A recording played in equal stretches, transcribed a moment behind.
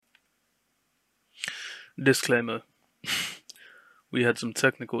Disclaimer: we had some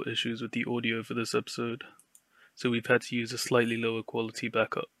technical issues with the audio for this episode, so we've had to use a slightly lower quality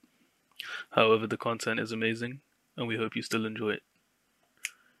backup. However, the content is amazing, and we hope you still enjoy it.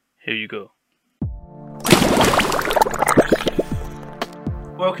 Here you go.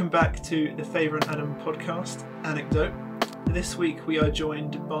 Welcome back to the Favour and Adam podcast, Anecdote. This week we are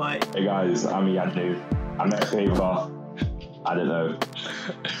joined by... Hey guys, I'm Yadu. I met Favour, I don't know,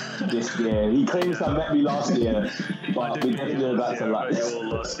 this year. He claims I met me last year, but we definitely know that's a lie.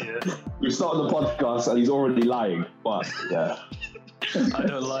 We started the podcast and he's already lying, but yeah. I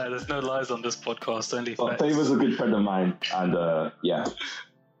don't lie, there's no lies on this podcast, only but facts. Favour's a good friend of mine, and yeah.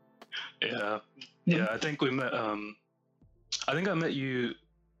 Yeah, I think we met, I think I met you,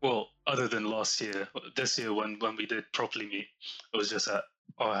 well, other than last year, this year when we did properly meet, it was just at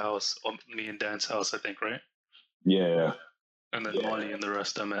our house, or me and Dan's house, I think, right? Yeah. And then Marley and the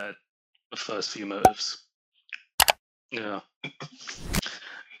rest I met at the first few motives. Yeah.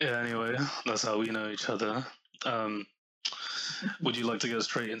 Yeah, anyway, that's how we know each other. Would you like to get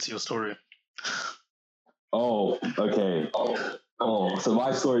straight into your story? Oh, okay. Oh, so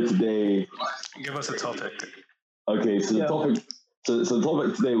my story today... Give us a topic. Okay, so the topic... So the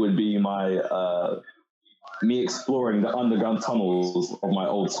topic today would be my... me exploring the underground tunnels of my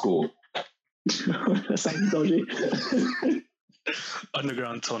old school. That sounds dodgy.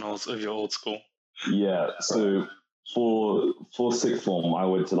 Underground tunnels of your old school. Yeah, so for sixth form, I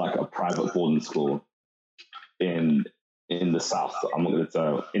went to like a private boarding school in the south. I'm not going to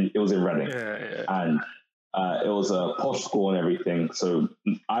tell. It was in Reading, and it was a posh school and everything. So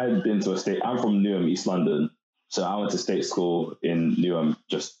I had been to a state. I'm from Newham, East London, so I went to state school in Newham,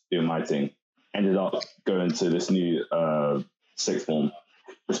 just doing my thing. Ended up going to this new sixth form,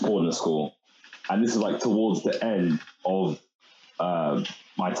 this boarding school, and this is like towards the end of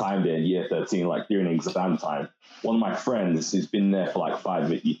my time there in year 13, like during exam time. One of my friends who's been there for like five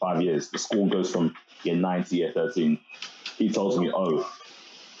years, the school goes from year 9 to year 13. He tells me, oh,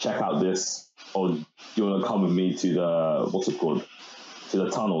 check out this, or do you want to come with me to the, what's it called? To the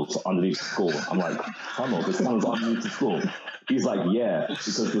tunnels underneath the school. I'm like, tunnels? There's tunnels underneath the school. He's like, yeah,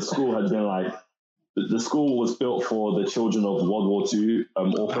 because the school had been like, the school was built for the children of World War II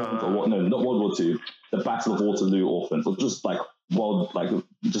orphans, or what? No, not World War II, the Battle of Waterloo orphans, or just like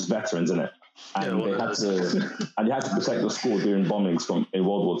just veterans in it. And they had to protect the school during bombings in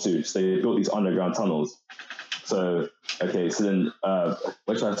World War II. So they built these underground tunnels. So then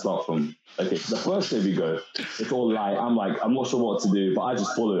where should I start from? Okay, so the first day we go, it's all light. I'm not sure what to do, but I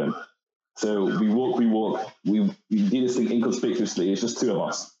just follow him. So we walk, we do this thing inconspicuously. It's just two of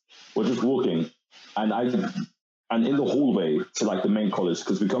us. We're just walking. And in the hallway to like the main college,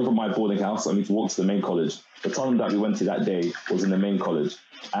 because we come from my boarding house, I need to walk to the main college. The tunnel that we went to that day was in the main college.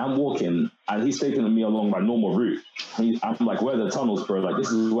 And I'm walking, and he's taking me along my normal route. I'm like, where are the tunnels, bro? Like,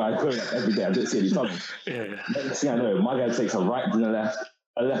 this is where I go like, every day. I don't see any tunnels. Next thing I know, my guy takes a right and a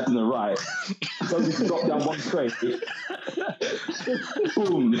left and a right. Tells me to drop down one crate.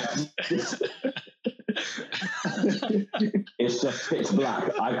 Boom. It's just pitch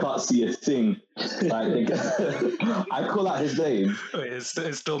black. I can't see a thing. Like, I call out his name. Wait,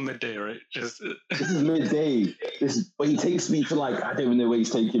 it's still midday, right? This is midday. But he takes me to like, I don't even know where he's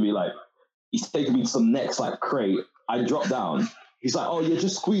taking me. Like, he's taking me to some next like crate. I drop down. He's like, oh yeah,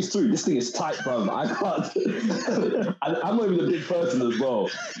 just squeeze through. This thing is tight, bro. I can't. I'm not even a big person as well,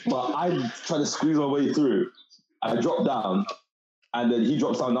 but I'm trying to squeeze my way through. I drop down, and then he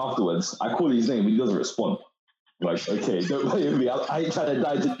drops down afterwards. I call his name, but he doesn't respond. I'm like, okay, don't play with me. I ain't trying to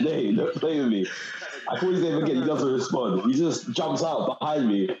die today. Don't play with me. I call his name again. He doesn't respond. He just jumps out behind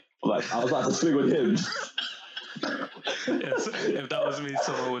me. Like, I was about to swing with him. Yes, if that was me,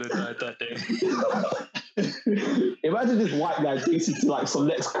 someone would have died that day. Imagine this white guy takes you to like some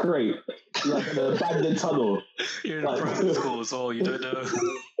next crate, like an abandoned tunnel. You're in a private school as well, you don't know.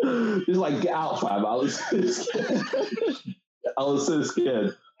 Just like, get out, fam. I was so scared. I was so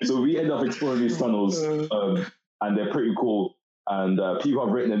scared. So we end up exploring these tunnels, and they're pretty cool. And people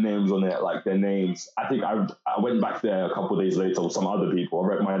have written their names on it, like their names. I think I went back there a couple of days later with some other people. I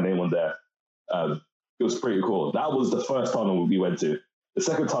wrote my name on there. It was pretty cool. That was the first tunnel we went to. The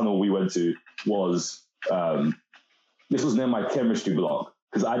second tunnel we went to was, this was near my chemistry block,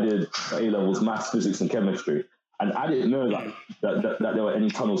 because I did A-levels, maths, physics, and chemistry. And I didn't know that there were any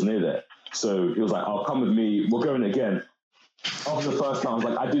tunnels near there. So he was like, oh, come with me. We're going again. After the first time, I was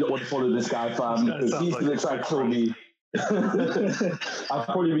like, I do not want to follow this guy, fam, because he's going to try to kill me. I'll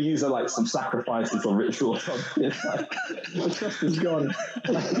probably be using like some sacrifices or ritual or something. My trust is gone.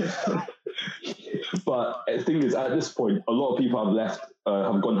 But the thing is, at this point, a lot of people have left,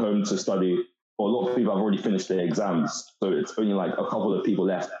 have gone home to study, or a lot of people have already finished their exams, so it's only like a couple of people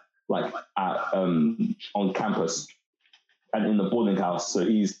left, like at on campus and in the boarding house. So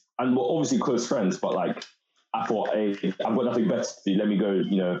we're obviously close friends, but like I thought, hey, I've got nothing better to do. Let me go,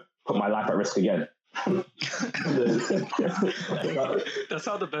 put my life at risk again. That's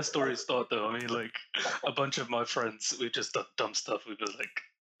how the best stories start, though. I mean, like a bunch of my friends, we just done dumb stuff. We were like,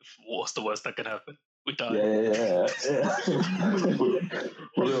 what's the worst that can happen? We die. Yeah.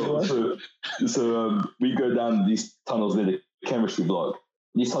 So we go down these tunnels near the chemistry block.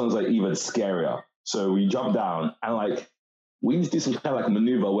 These tunnels are even scarier. So we jump down and like we need to do some kind of like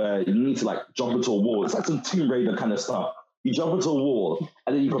maneuver where you need to like jump into a wall. It's like some Tomb Raider kind of stuff. You jump into a wall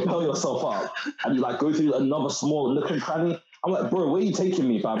and then you propel yourself up and you like go through another small nook and cranny. I'm like, bro, where are you taking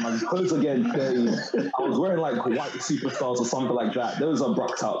me, fam? My clothes are getting dirty. I was wearing like white superstars or something like that. Those are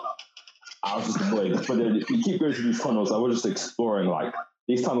brucked up. I was just annoyed. But then we keep going through these tunnels. I was just exploring. Like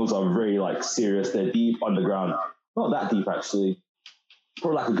these tunnels are very like serious. They're deep underground. Not that deep actually.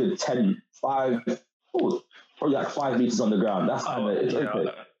 Probably like a good probably like 5 meters underground. That's kind of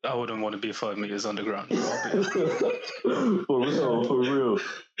okay. I wouldn't want to be 5 meters underground. For real.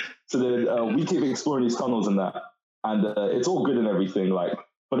 So then we keep exploring these tunnels and that, and it's all good and everything. Like,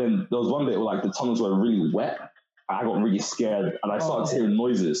 but then there was one bit where like the tunnels were really wet. I got really scared and I started hearing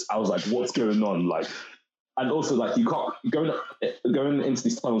noises. I was like, "What's going on?" Like, and also like you can't going into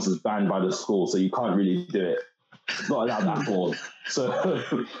these tunnels is banned by the school, so you can't really do it. It's not allowed at all. So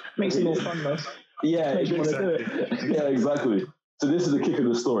makes it more fun though. Yeah, exactly. Yeah, exactly. So this is the kick of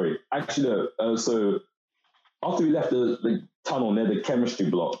the story. Actually, so after we left the tunnel near the chemistry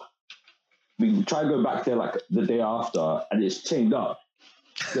block, we tried to go back there like the day after, and it's chained up.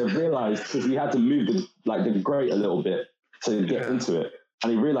 They realized because we had to move the grate a little bit to get into it,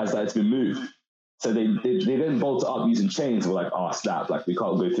 and they realized that it's been moved. So they then bolted up using chains. We're like, oh snap! Like we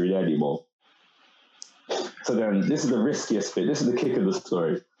can't go through there anymore. So then this is the riskiest bit. This is the kick of the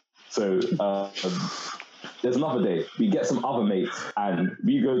story. So there's another day. We get some other mates and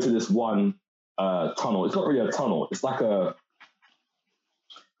we go to this one tunnel. It's not really a tunnel. It's like a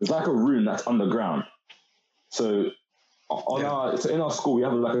room that's underground. So in our school we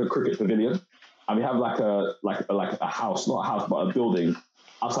have like a cricket pavilion, and we have like a house, not a house but a building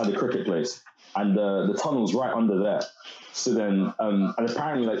outside the cricket place, and the tunnel's right under there. So then, and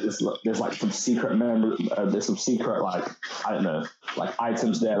apparently, like there's like some secret there's some secret like I don't know, like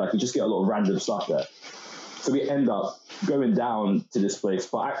items there. Like you just get a lot of random stuff there. So we end up going down to this place,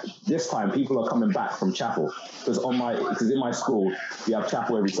 but this time people are coming back from chapel because in my school we have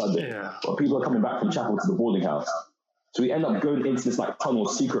chapel every Sunday. Yeah. But people are coming back from chapel to the boarding house. So we end up going into this like tunnel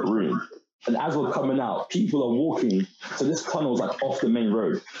secret room. And as we're coming out, people are walking. So this tunnel's like off the main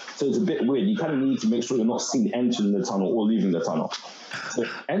road. So it's a bit weird. You kind of need to make sure you're not seen entering the tunnel or leaving the tunnel. So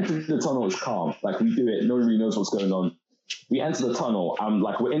entering the tunnel is calm. Like we do it, nobody really knows what's going on. We enter the tunnel and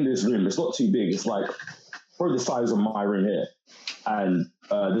like we're in this room. It's not too big. It's like probably the size of my room here. And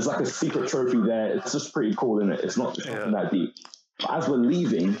there's like a secret trophy there. It's just pretty cool, isn't it? It's not nothing that deep. But as we're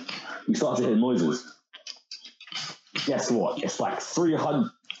leaving, we start to hear noises. Guess what? It's like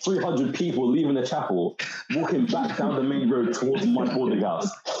 300 people leaving the chapel, walking back down the main road towards my boarding house.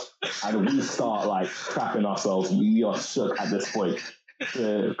 And we start like trapping ourselves. We are shook at this point.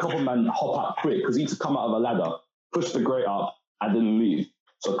 A couple of men hop up quick because you need to come out of a ladder, push the grate up, and then leave.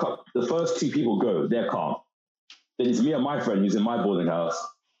 So the first 2 people go, they're calm. Then it's me and my friend who's in my boarding house.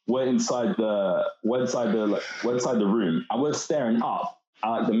 We're inside the room, and we're staring up at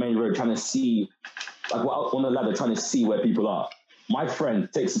like the main road, trying to see, like we're out on the ladder, trying to see where people are. My friend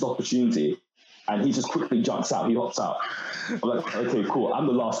takes this opportunity and he just quickly jumps out. He hops out. I'm like, okay, cool. I'm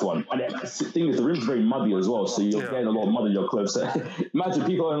the last one. And the thing is, the room's very muddy as well, so you're getting a lot of mud in your clothes. So imagine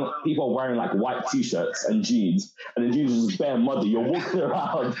people are wearing like white t-shirts and jeans, and the jeans are just bare muddy. You're walking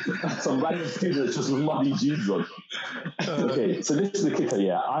around, some random students just with muddy jeans on. Okay, so this is the kicker.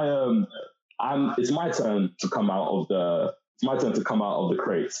 Yeah, it's my turn to come out of the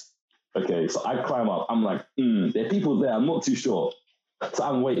crates. Okay, so I climb up. I'm like, there are people there. I'm not too sure. So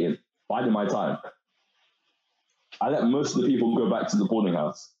I'm waiting, biding my time. I let most of the people go back to the boarding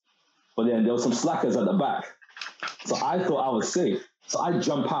house. But then there were some slackers at the back. So I thought I was safe. So I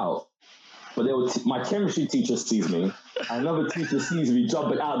jump out. But my chemistry teacher sees me. And another teacher sees me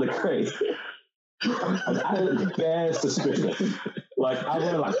jumping out of the crate. And I had bare suspicion. Like,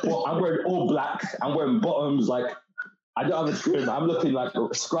 I'm wearing all black. I'm wearing bottoms. Like, I don't have a trim. I'm looking like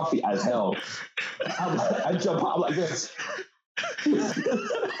scruffy as hell. I jump out like this.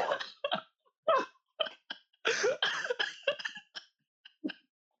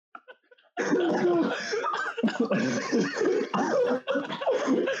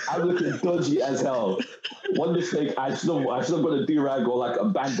 I'm looking dodgy as hell. One mistake, I should have got a do-rag or like a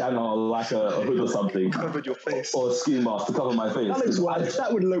bandana or like a hood or something. Covered your face. Or a ski mask to cover my face. That looks worse.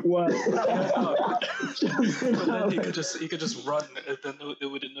 That would look worse. But then he could just run, and then they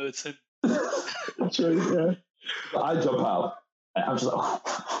wouldn't know it's him. True, yeah. I jump out, and I'm just like,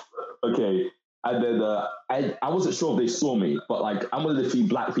 okay. And then I wasn't sure if they saw me, but like I'm one of the few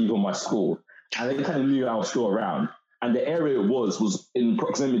black people in my school, and they kind of knew I was still around. And the area it was in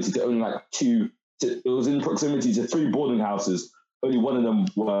proximity to only like it was in proximity to 3 boarding houses. Only one of them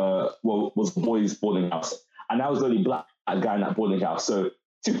was a boys' boarding house, and I was the only black guy in that boarding house. So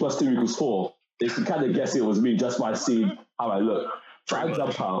 2 + 2 = 4. They could kind of guess it was me just by seeing how I look. So I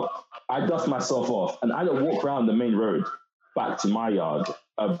jump out, I dust myself off, and I don't walk around the main road back to my yard,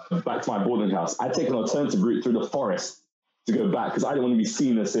 back to my boarding house. I take an alternative route through the forest to go back because I didn't want to be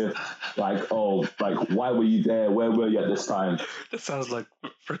seen as if, like, oh, like, why were you there? Where were you at this time? That sounds like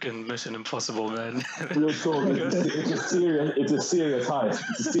freaking Mission Impossible, man. Real talk. It's a serious heist.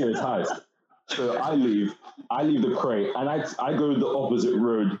 It's a serious heist. So I leave the crate, and I go the opposite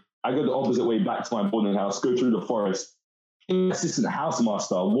road. I go the opposite way back to my boarding house, go through the forest. Assistant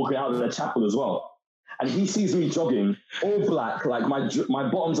housemaster walking out of their chapel as well. And he sees me jogging, all black, like my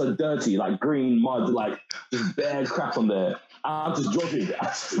bottoms are dirty, like green mud, like just bare crap on there. I'm just jogging. I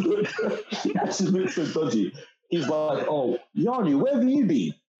just look so dodgy. He's like, oh, Yanni, where have you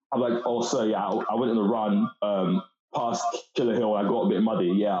been? I'm like, oh, sir, yeah, I went on a run past Killer Hill. I got a bit muddy.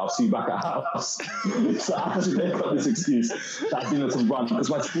 Yeah, I'll see you back at house. So I had to make up this excuse that I've been on some run because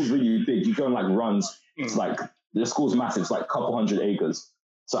my school's really big. You go on like runs. It's like, the school's massive. It's like a couple 100 acres.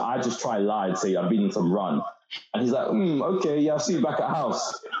 So I just try lie and say I've been on some run. And he's like, okay, yeah, I'll see you back at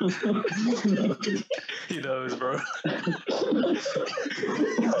house. He knows, bro.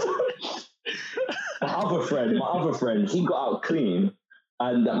 My other friend, he got out clean.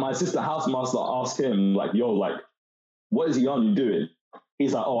 And my sister housemaster asked him, like, yo, like, what is Yanni doing?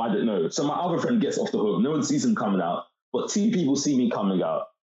 He's like, oh, I don't know. So my other friend gets off the hook. No one sees him coming out, but 2 people see me coming out.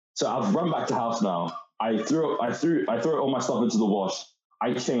 So I've run back to house now. I throw all my stuff into the wash.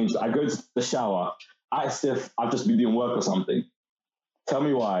 I changed. I go to the shower. I as if I've just been doing work or something. Tell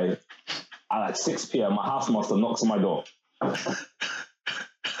me why. At like 6 p.m., my housemaster knocks on my door.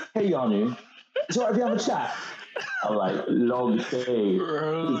 Hey, Yanni, is it all right if we have a chat? I'm like, long day.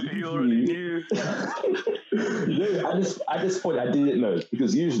 Bro, you already knew. No, at this point, I didn't know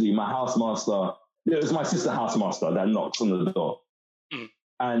because usually my housemaster, it was my sister housemaster that knocks on the door.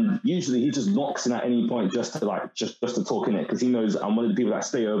 And usually he just knocks in at any point just to talk in it because he knows I'm one of the people that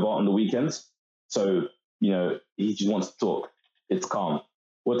stay over on the weekends. So, you know, he just wants to talk. It's calm.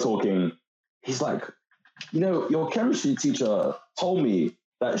 We're talking. He's like, you know, your chemistry teacher told me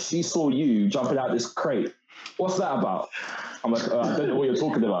that she saw you jumping out this crate. What's that about? I'm like, I don't know what you're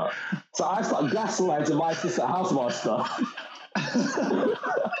talking about. So I start gaslighting my sister housemaster.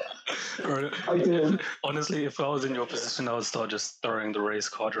 Honestly, if I was in your position, I would start just throwing the race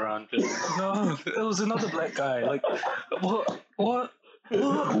card around. No, it was another black guy. Like, what?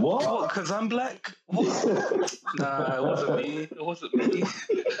 Because I'm black? What? Nah, it wasn't me.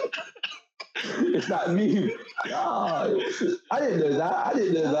 It's not me. Oh, I didn't know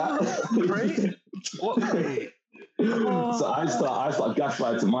that. Great. What great? So I start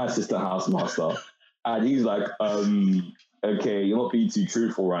gaslighting my assistant housemaster, and he's like, okay, you're not being too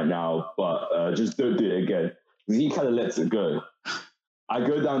truthful right now, but just don't do it again. He kind of lets it go. I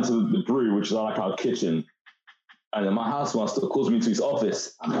go down to the brew, which is like our kitchen, and then my housemaster calls me to his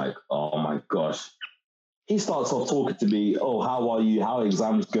office. I'm like, oh my gosh. He starts off talking to me, oh, how are you? How are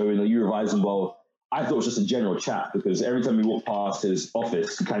exams going? Are you revising well? I thought it was just a general chat because every time we walk past his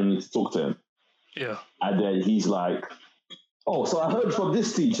office, you kind of need to talk to him. Yeah. And then he's like, oh, so I heard from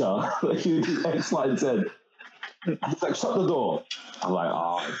this teacher, like X, Y, and Z. He's like, shut the door. I'm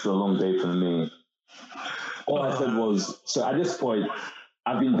like, it's a long day for me. All I said was, so at this point,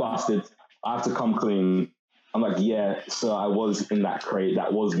 I've been busted. I have to come clean. I'm like, yeah, so I was in that crate.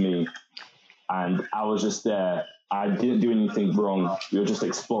 That was me. And I was just there. I didn't do anything wrong. We were just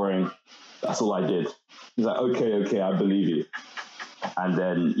exploring. That's all I did. He's like, okay, I believe you. And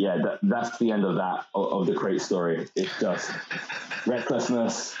then, yeah, that's the end of that, of the crate story. It's just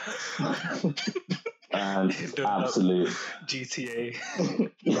recklessness and absolute GTA.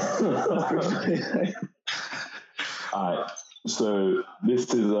 All right. So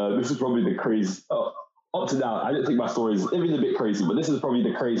this is probably the crazy. Up to now, I didn't think my story is even a bit crazy, but this is probably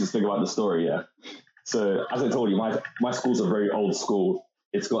the craziest thing about the story. Yeah. So as I told you, my school's a very old school.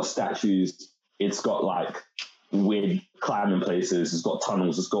 It's got statues. It's got like weird climbing places. It's got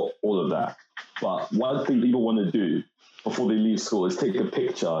tunnels. It's got all of that. But one thing people want to do before they leave school is take a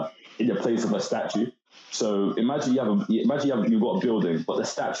picture in the place of a statue. So imagine you've got a building, but the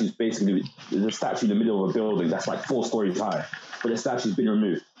statue is basically there's a statue in the middle of a building that's like 4 stories high, but the statue's been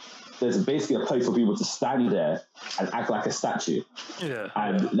removed. There's basically a place for people to stand there and act like a statue. Yeah.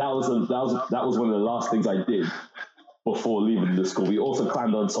 And that was one of the last things I did before leaving the school. We also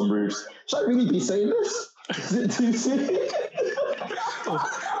climbed on some roofs. Should I really be saying this? Is it too soon?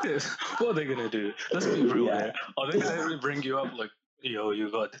 What are they gonna do? Let's be real here. Are they gonna bring you up like, yo, you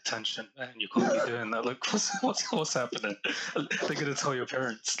got detention, man, you can't be doing that? Like, what's happening? They're gonna tell your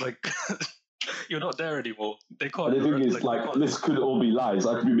parents, like, you're not there anymore. They can't. And the thing is, like, this could all be lies.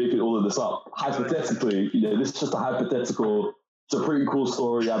 I could be making all of this up. Hypothetically, this is just a hypothetical. It's a pretty cool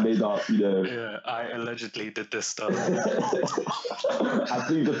story I made up, Yeah, I allegedly did this stuff. I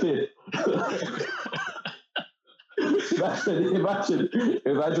plead the fifth.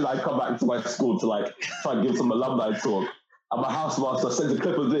 Imagine I come back to my school to like try and give some alumni talk, and my housemaster sends a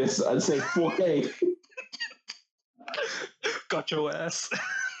clip of this and says 4K. Got your ass.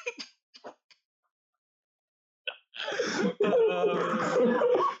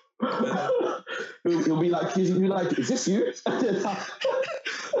 He'll be like, is this you?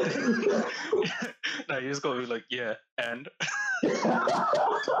 No, you just gotta be like, yeah, and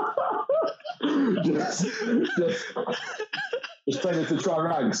just turn into try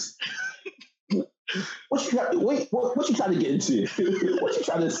rags. What you trying to get into? What you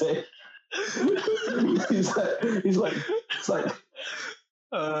trying to say? He's like,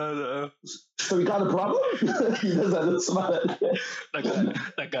 no. So we got a problem? He does that smile.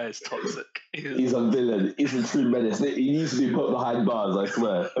 That guy is toxic. He's a villain. He's a true menace. He needs to be put behind bars, I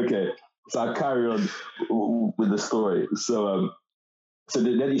swear. Okay, so I'll carry on with the story. So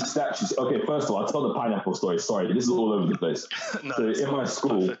then these statues. Okay, first of all, I'll tell the pineapple story. Sorry, this is all over the place. No, so in my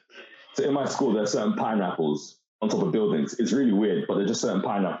school, there are certain pineapples on top of buildings. It's really weird, but there's just certain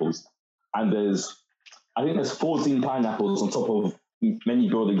pineapples, and I think there's 14 pineapples on top of many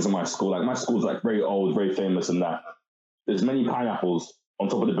buildings in my school. Like, my school's like very old, very famous, and that there's many pineapples on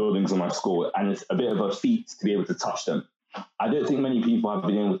top of the buildings in my school, and it's a bit of a feat to be able to touch them. I don't think many people have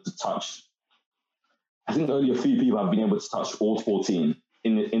been able to touch. I think only a few people have been able to touch all 14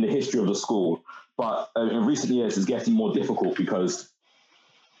 in the history of the school. But in recent years, it's getting more difficult because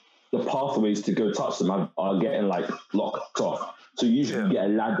the pathways to go touch them are getting like locked off. So usually you get a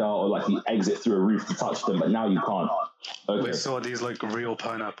ladder or like you exit through a roof to touch them, but now you can't. Okay. Wait, so are these like real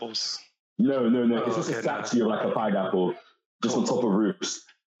pineapples? No. It's just a statue of like a pineapple just on top of roofs.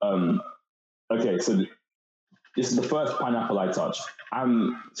 Okay, so this is the first pineapple I touched.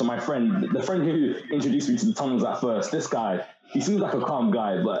 So the friend who introduced me to the tunnels at first, this guy, he seems like a calm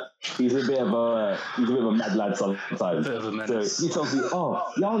guy, but he's a bit of a mad lad sometimes. So he tells me,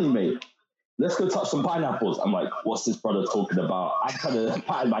 "Oh, Yanni, mate, let's go touch some pineapples." I'm like, what's this brother talking about? I'm trying to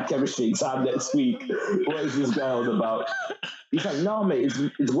pattern my chemistry exam next week. What is this guy on about? He's like, no, mate,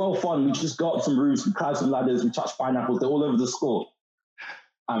 it's well fun. We just got up some roofs, we climbed some ladders, we touched pineapples. They're all over the school.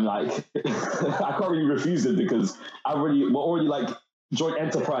 I'm like, I can't really refuse it because we're already like joint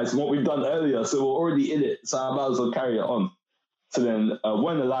enterprise from what we've done earlier. So we're already in it. So I might as well carry it on. So then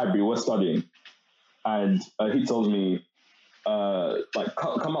we're in the library, we're studying. And he tells me, like,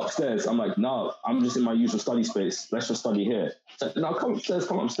 come upstairs. I'm like, no, I'm just in my usual study space. Let's just study here. So, no, come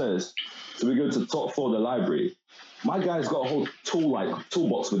upstairs. So we go to the top floor of the library. My guy's got a whole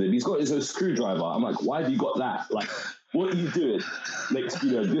toolbox with him. He's got his own screwdriver. I'm like, why have you got that? Like, what are you doing? Next,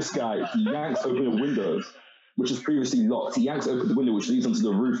 this guy, he yanks open a window, which is previously locked. He yanks open the window, which leads onto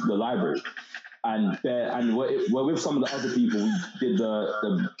the roof of the library. And we're with some of the other people we did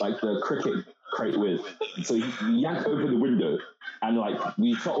the cricket crate with. So he yanked open the window, and like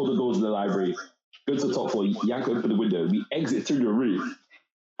we shut all the doors of the library, go to the top floor, yank open the window, we exit through the roof,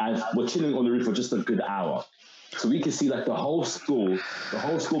 and we're chilling on the roof for just a good hour. So we can see like the whole school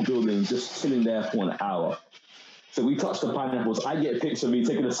building just chilling there for an hour. So we touch the pineapples. I get a picture of me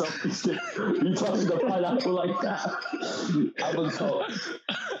taking a selfie stick. We touch the pineapple like that. I'm on top.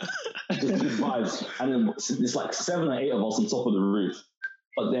 Just good vibes. And then there's like 7 or 8 of us on top of the roof.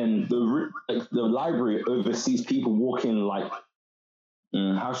 But then the library oversees people walking like,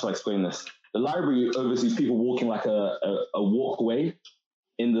 how should I explain this? The library oversees people walking like a walkway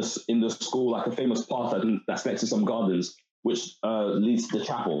in the school, like a famous path that's next to some gardens, which leads to the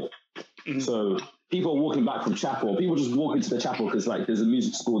chapel. Mm-hmm. So people are walking back from chapel. People just walk into the chapel because like there's a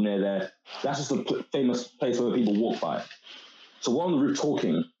music school near there. That's just a famous place where people walk by. So we're on the roof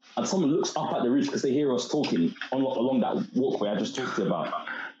talking, and someone looks up at the roof because they hear us talking along that walkway I just talked about.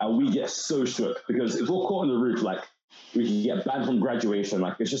 And we get so shook because if we're caught on the roof, like we can get banned from graduation.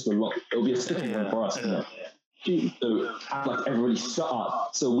 Like it's just a lot. It'll be a sticking point for us. Yeah. So I'm like, everybody shut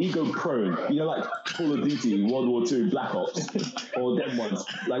up. So we go prone, like Call of Duty, World War II, Black Ops, or them ones,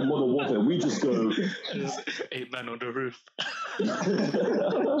 like Modern Warfare. We just go 8 men on the roof.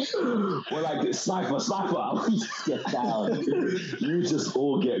 We're like, sniper, we just get down. You just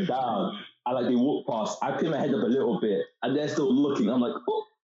all get down. And like they walk past, I pin my head up a little bit, and they're still looking. I'm like, oh.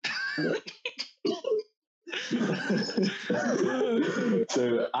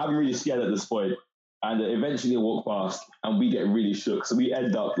 So I'm really scared at this point. And eventually they walk past and we get really shook. So we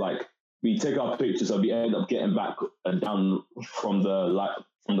end up we take our pictures and we end up getting back and down from the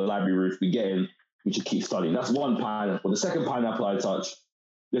library roof. We get in, we should keep studying. That's one pineapple. The second pineapple I touch,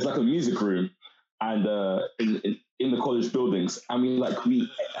 there's like a music room and in the college buildings. I mean,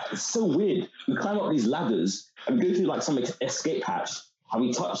 it's so weird. We climb up these ladders and we go through like some escape hatch. And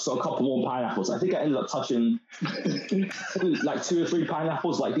we touched a couple more pineapples. I think I ended up touching like 2 or 3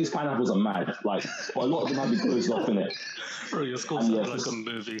 pineapples. Like, these pineapples are mad. Like, but a lot of them have been closed off in it. Bro, your school sounds like a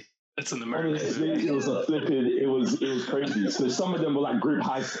movie. It's an American movie. It was it was crazy. So some of them were like group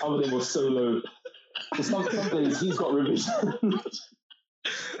heists, other of them were solo. So some days he's got revision.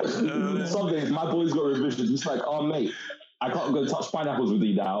 Some days my boy's got revision. He's like, oh mate, I can't go touch pineapples with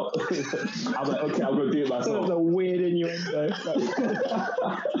you now. I'm like, okay, I'll go do it myself. That's a weird innuendo.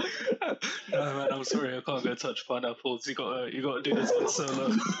 No man, I'm sorry, I can't go touch pineapples. You gotta do this one solo.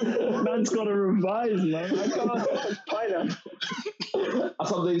 Man's gotta revise, man. I can't touch pineapple.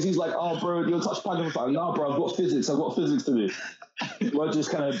 Some days he's like, oh bro, you'll touch pineapples. I'm like, nah bro, I've got physics to do. We're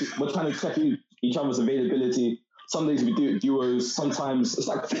trying to check each other's availability. Some days we do duos, sometimes it's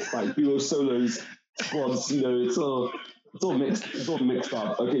like duos, solos, squads, it's all mixed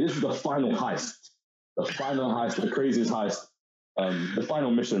up. Okay, this is the final heist. The craziest heist. The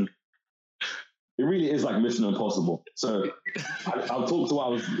final mission. It really is like Mission Impossible. So I'll talk to what I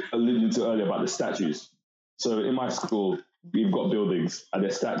was alluding to earlier about the statues. So in my school, we've got buildings and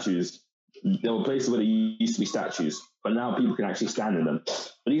there's statues. There were places where there used to be statues, but now people can actually stand in them.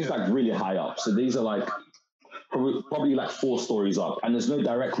 But these are like really high up. So these are like probably like 4 stories up, and there's no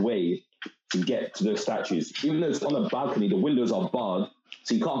direct way to get to those statues. Even though it's on a balcony, the windows are barred,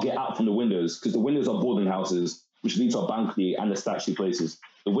 so you can't get out from the windows because the windows are boarding houses, which lead to a balcony and the statue places.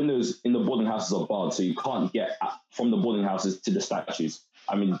 The windows in the boarding houses are barred, so you can't get out from the boarding houses to the statues.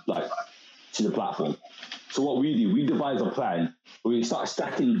 I mean, like, to the platform. So what we do, we devise a plan where we start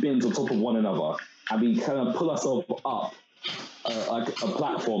stacking bins on top of one another, and we kind of pull ourselves up like a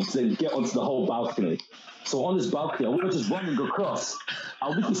platform to then get onto the whole balcony. So on this balcony, we're just running across,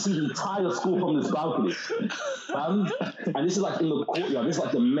 and we can see the entire school from this balcony. And this is like in the courtyard. This is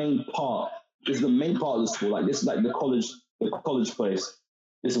like the main part. This is the main part of the school. Like, this is like the college place.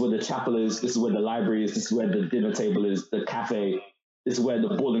 This is where the chapel is. This is where the library is. This is where the dinner table is. The cafe. This is where the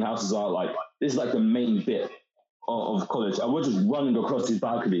boarding houses are. Like, this is like the main bit of college, and we're just running across these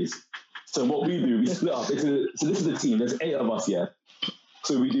balconies. So what we do, we split up. So this is the team. There's 8 of us here.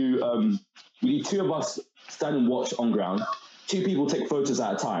 So we do 2 of us stand and watch on ground. 2 people take photos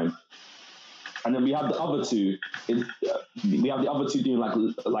at a time, and then we have the other 2. Doing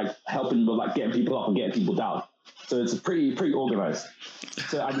like helping with like getting people up and getting people down. So it's pretty organized.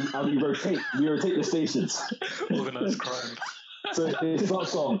 So we rotate the stations. Organized crime. So it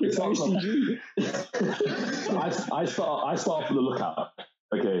starts off. I start off on the lookout.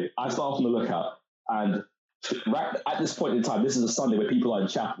 Okay, I start off on the lookout, and right at this point in time, this is a Sunday where people are in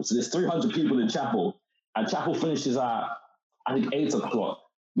chapel. So there's 300 people in chapel, and chapel finishes at I think 8 o'clock.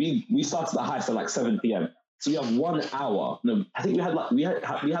 We started the heist at like 7 p.m. So we have 1 hour. No, I think we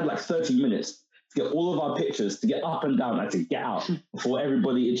had like 30 minutes to get all of our pictures, to get up and down, and to get out before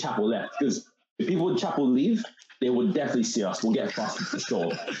everybody in chapel left. Because if people in chapel leave, they would definitely see us. We'll get busted for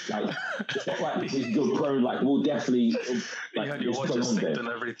sure. Like, it's not like we go prone. Like, we'll definitely. Like, you had your watches synced and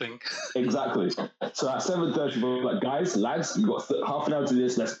everything. Exactly. So at 7:30, we're like, guys, lads, you got half an hour to do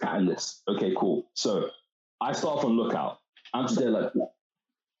this. Let's pattern this. Okay, cool. So I start off on lookout. I'm just there like,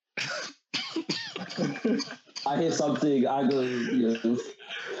 I hear something. I go,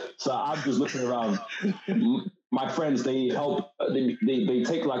 So I'm just looking around. My friends, they help. They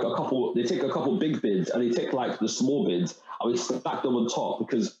take like a couple. They take a couple big bids, and they take like the small bids. I would stack them on top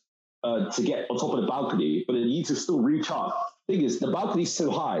because to get on top of the balcony, but then you need to still reach up. Thing is, the balcony's so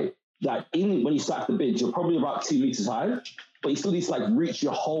high that even when you stack the bids, you're probably about 2 meters high, but you still need to like reach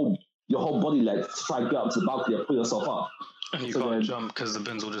your whole body length to try and get up to the balcony and pull yourself up. And you can't jump because the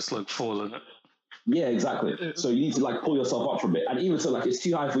bins will just like fall in it. Yeah, exactly. So you need to like pull yourself up from it, and even so, like it's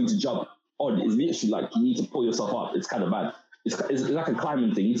too high for you to jump on. It's literally like you need to pull yourself up. It's kind of bad. It's like a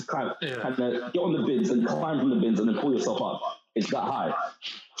climbing thing. You need to climb, kind of get on the bins and climb from the bins and then pull yourself up. It's that high.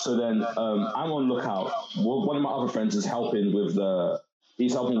 So then I'm on lookout. One of my other friends is helping with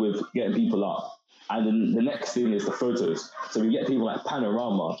getting people up. And then the next thing is the photos. So we get people like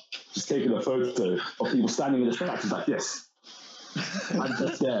Panorama just taking a photo of people standing in the statues like this. And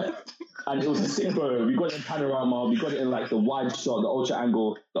just there. And it was a sick photo. We got it in Panorama, we got it in like the wide shot, the ultra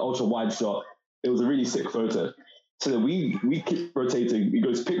angle, the ultra wide shot. It was a really sick photo. So then we keep rotating. We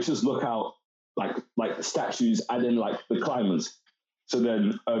go to pictures, lookout, like statues, and then like the climbers. So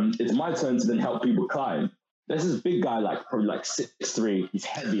then it's my turn to then help people climb. There's this big guy, like probably like 6'3". He's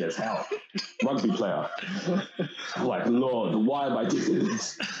heavy as hell, rugby player. I'm like, Lord, why am I doing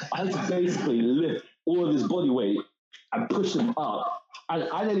this? I had to basically lift all of his body weight and push him up, and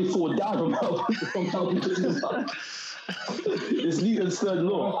I nearly fall down from helping push him up. It's Newton's third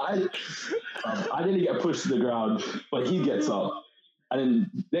law. I nearly get pushed to the ground, but he gets up. And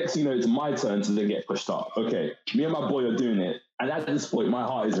then next thing you know, it's my turn to then get pushed up. Okay, me and my boy are doing it. And at this point, my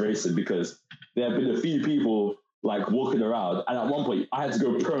heart is racing because there have been a few people like walking around. And at one point, I had to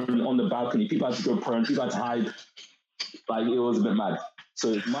go prone on the balcony. People had to go prone. People had to hide. Like, it was a bit mad.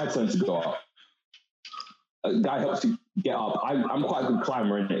 So it's my turn to go up. A guy helps you get up. I'm quite a good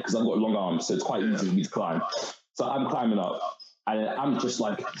climber in it because I've got long arms. So it's quite easy for me to climb. So I'm climbing up. And I'm just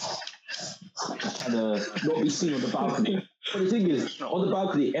like trying to not be seen on the balcony. But the thing is, on the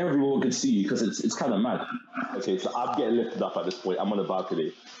balcony, everyone can see you because it's kind of mad. Okay, so I'm getting lifted up at this point. I'm on the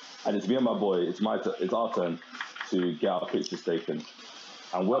balcony. And it's me and my boy. It's our turn to get our pictures taken.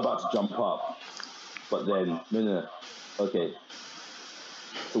 And we're about to jump up. But then, no. Okay.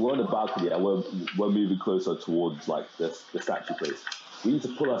 So we're on the balcony and we're moving closer towards like the statue place. We need to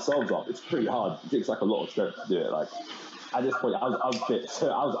pull ourselves up. It's pretty hard. It takes like a lot of strength to do it. Like, at this point, I was fit.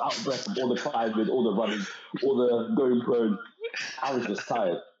 So I was out of breath from all the climbing, all the running, all the going prone. I was just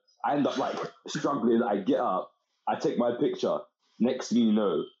tired. I end up like struggling. I get up. I take my picture. Next thing you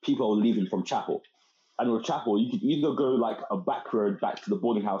know, people are leaving from chapel. And with chapel, you can either go like a back road back to the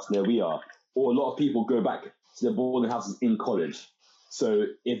boarding house where we are, or a lot of people go back to their boarding houses in college. So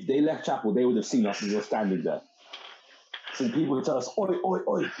if they left chapel, they would have seen us and we were standing there. So people would tell us, oi, oi,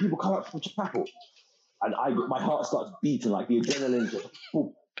 oi, people come up from chapel. And my heart starts beating, like the adrenaline just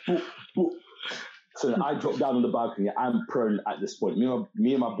boop, boop, boop. So then I drop down on the balcony. I'm prone at this point.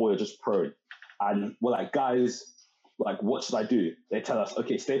 Me and my boy are just prone. And we're like, guys, like, what should I do? They tell us,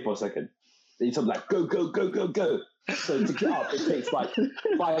 okay, stay for a second. They tell me like, go, go, go, go, go. So to get up, it takes like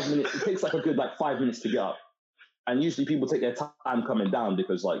 5 minutes. It takes like a good 5 minutes to get up. And usually people take their time coming down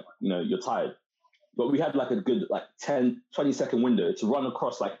because like, you're tired. But we had like a good 10, 20 second window to run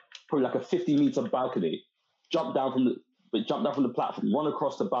across probably like a 50-meter balcony, jump down from the platform, run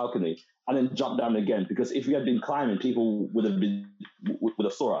across the balcony, and then jump down again. Because if we had been climbing, people would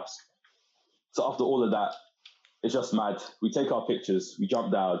have saw us. So after all of that, it's just mad. We take our pictures, we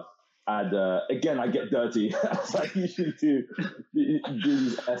jump down, and again I get dirty as I usually do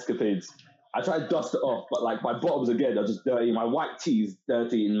these escapades. I try to dust it off, but like my bottoms again are just dirty. My white tee is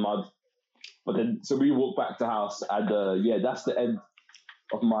dirty in mud. But then, so we walk back to house, and yeah, that's the end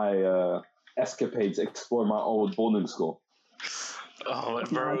of my escapades exploring my old boarding school. Oh,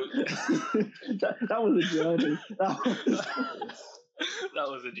 bro. that was a journey. That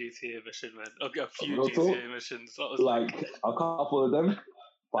was a GTA mission, man. Okay, a few GTA missions. That was like a couple of them,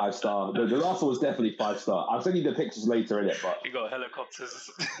 5-star. The last one was definitely 5-star. I'll send you the pictures later in it, but you got helicopters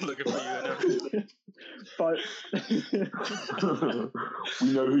looking for you and everything. But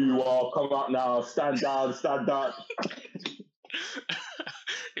we know who you are. Come out now. Stand down. Stand down.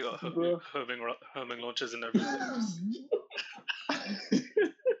 You got homing launchers and everything.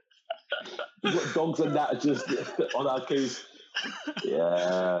 You got dogs and that just on our case.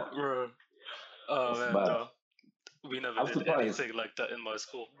 Yeah. Bro. Oh man, no. We never did anything like that in my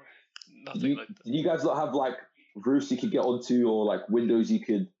school. Nothing like that. Did you guys not have like roofs you could get onto or like windows you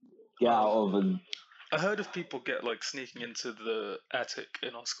could get out of? And I heard of people get like sneaking into the attic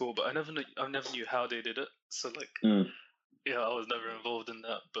in our school, but I never knew how they did it. So like, yeah, I was never involved in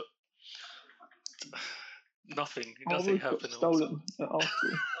that. But nothing happened. Stolen at our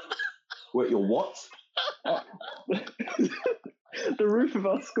school. Wait, your what? The roof of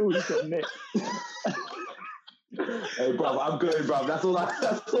our school just got nicked. Hey, bro, I'm good, bro. That's all I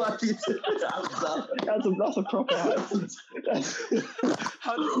need to do. That's a proper house.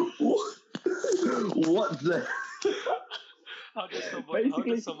 What the? How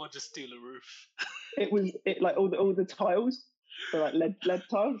did someone just steal a roof? It was like all the tiles were like lead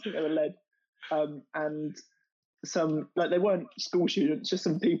tiles. I think they were lead, and some they weren't school students, just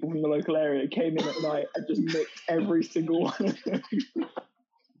some people from the local area came in at night and just nicked every single one of them.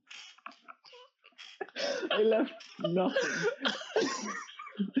 They left nothing.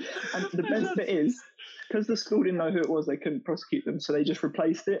 And the best bit is, because the school didn't know who it was, they couldn't prosecute them, so they just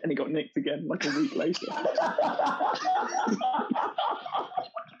replaced it, and it got nicked again like a week later.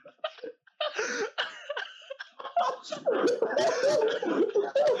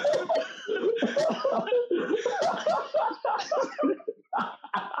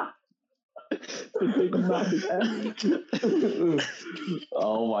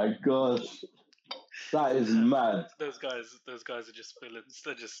 Oh my gosh. That is mad. Those guys are just villains.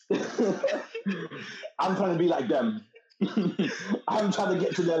 They're just. I'm trying to be like them. I'm trying to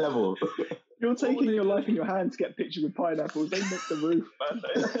get to their level. You're taking your life in your hands to get pictures with pineapples. They nick the roof, man.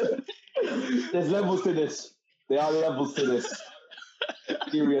 There's levels to this. There are levels to this.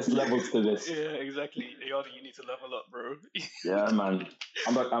 Serious levels to this. Yeah, exactly. Ayana, you need to level up, bro. Yeah, man.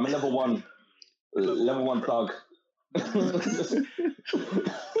 I'm a level one. Level one thug.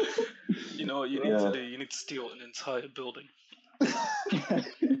 You know what you need to do? You need to steal an entire building.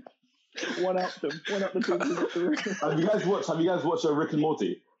 One up the roof. Have you guys watched Rick and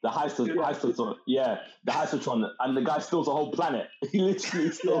Morty? The Heist-a-thon. Yeah, the Heist-a-thon, and the guy steals a whole planet. He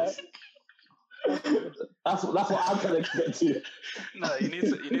literally steals. Yeah. That's what I'm trying to get to. No, you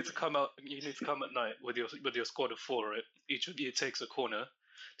need to come out. You need to come at night with your squad of 4. Right? Each of you takes a corner.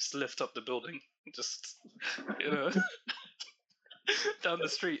 Just lift up the building. Just down the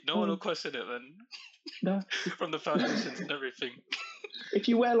street. No one will question it, man. No. From the foundations and everything. If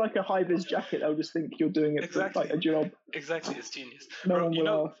you wear like a high-vis jacket, they'll just think you're doing it for like a job. Exactly, it's genius. No one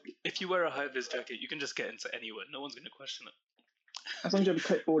will ask. If you wear a high-vis jacket, you can just get into anywhere. No one's going to question it. As long as you have a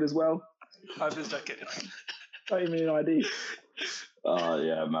clipboard as well. High-vis jacket. Don't even need an ID. Oh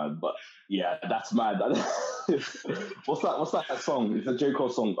yeah, man. But yeah, that's mad. What's that song? It's a J. Cole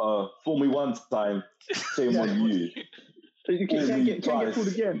song. Fool me one time, shame on you. You can't get fooled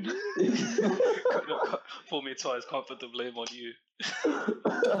again. Fool me twice, can't put the blame on you.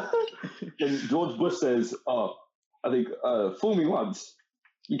 And George Bush says, I think, fool me once,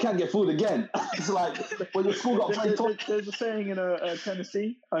 you can't get fooled again. It's like when the school got played. There's a saying in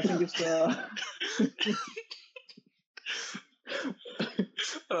Tennessee. I think it's.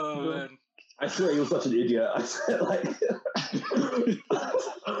 Oh man. I swear you're such an idiot. I swear, like,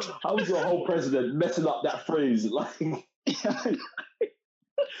 how was your whole president messing up that phrase? Like,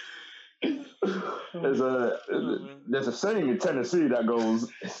 there's a saying in Tennessee that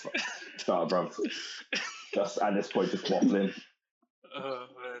goes, "Stop, bro." Just at this point, just waffling. Oh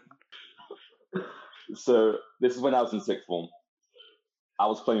man. So this is when I was in sixth form. I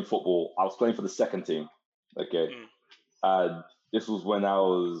was playing football. I was playing for the second team. Okay. This was when I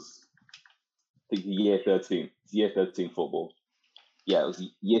was, I think, year 13. Year 13 football. Yeah, it was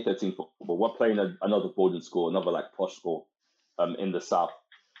year 13 football. We're playing another boarding school, another like posh school, in the south.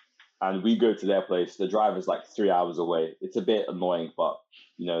 And we go to their place. The drive is like 3 hours away. It's a bit annoying, but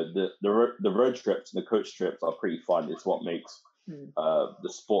you know, the road trips and the coach trips are pretty fun. It's what makes the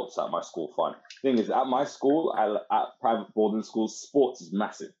sports at my school fun. Thing is, at my school, at private boarding schools, sports is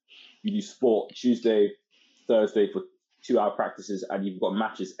massive. You do sport Tuesday, Thursday for 2-hour practices, and you've got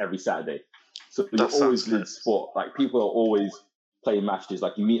matches every Saturday. So you always do sport. Like, people are always playing matches.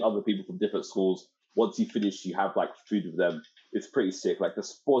 Like, you meet other people from different schools. Once you finish, you have like food with them. It's pretty sick. Like, the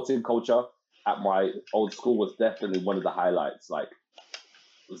sporting culture at my old school was definitely one of the highlights. Like,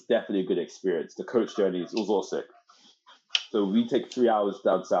 it was definitely a good experience. The coach journeys, it was all sick. So we take 3 hours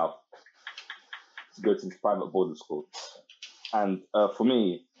down south to go to this private boarding school. And for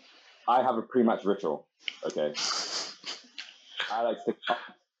me, I have a pre-match ritual. Okay. I like to take a dump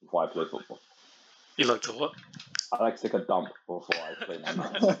before I play football. You like to what? I like to take a dump before I play my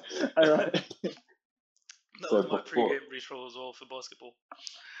match. All right. That was my pre-game ritual as well for basketball.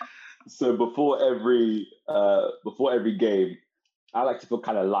 So before every game, I like to feel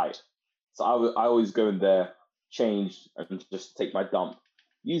kind of light. So I always go in there, change, and just take my dump.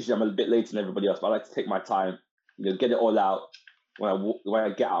 Usually I'm a bit later than everybody else, but I like to take my time, get it all out. When I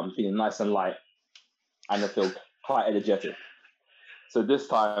get out, I'm feeling nice and light, and I feel quite energetic. So this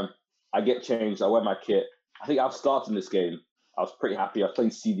time, I get changed. I wear my kit. I think I was starting this game. I was pretty happy. I was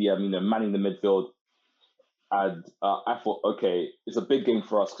playing CDM, manning the midfield. And I thought, okay, it's a big game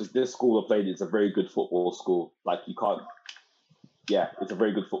for us because this school we're playing is a very good football school. Like, you can't... Yeah, it's a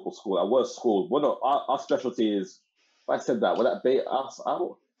very good football school. Our worst school. Our specialty is... If I said that, we're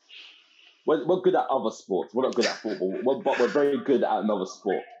good at other sports. We're not good at football, but we're very good at another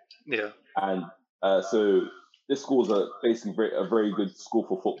sport. Yeah. And so this school is basically a very good school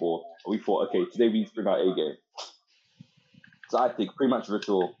for football. We thought, okay, today we need to bring our A game. So I think pre-match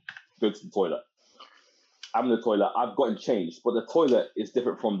ritual, go to the toilet. I'm in the toilet. I've gotten changed, but the toilet is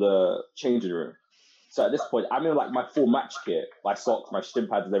different from the changing room. So at this point, I'm in like my full match kit, my socks, my shin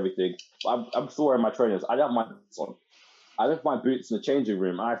pads and everything. But I'm still wearing my trainers. I don't have my boots on. I left my boots in the changing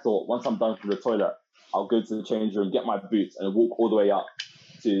room, and I thought once I'm done from the toilet, I'll go to the changing room, get my boots, and walk all the way up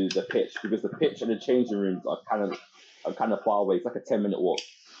to the pitch, because the pitch and the changing rooms are kind of far away. It's like a 10-minute walk.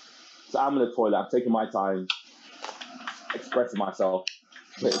 So I'm in the toilet. I'm taking my time, expressing myself.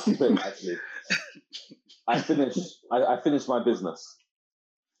 Actually, I finished my business.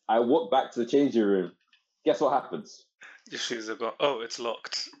 I walk back to the changing room. Guess what happens? Your shoes are gone. Oh, it's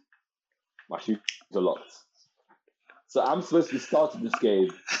locked. My shoes are locked. So I'm supposed to be starting this game,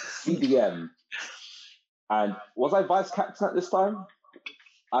 CDM. And was I vice captain at this time?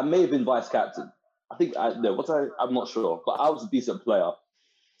 I may have been vice captain. I'm not sure. But I was a decent player.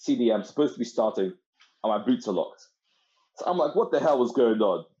 CDM, supposed to be starting, and my boots are locked. So I'm like, what the hell was going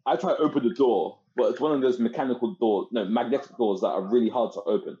on? I try to open the door, but it's one of those magnetic doors that are really hard to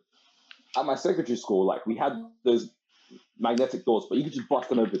open. At my secondary school, like, we had those magnetic doors, but you could just bust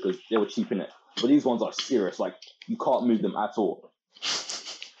them open because they were cheap in it. But these ones are serious, like, you can't move them at all.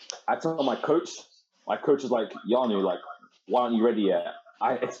 I tell my coach is like, Yanu, like, why aren't you ready yet?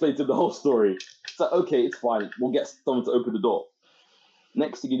 I explained to him the whole story. So, okay, it's fine. We'll get someone to open the door.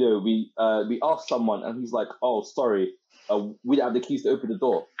 Next thing you know, we asked someone, and he's like, oh, sorry, we don't have the keys to open the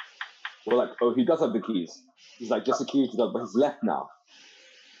door. We're like, oh, he does have the keys. He's like, the security guard, but he's left now.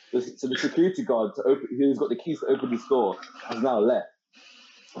 So the security guard who's got the keys to open this door has now left.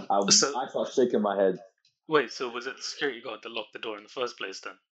 I start shaking my head. Wait, so was it the security guard that locked the door in the first place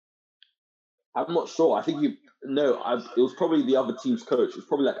then? I'm not sure. I think it was probably the other team's coach. It was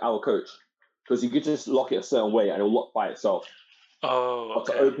probably like our coach. Because you could just lock it a certain way and it'll lock by itself. Oh, okay. But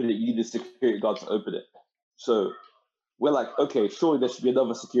to open it, you need the security guard to open it. So we're like, okay, surely there should be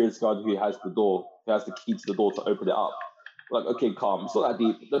another security guard who has the key to the door to open it up. We're like, okay, calm. It's not that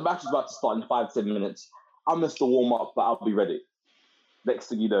deep. The match is about to start in 5-10 minutes. I'm going to warm up, but I'll be ready. Next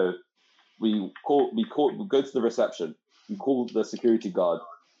thing you know, we go to the reception. We call the security guard.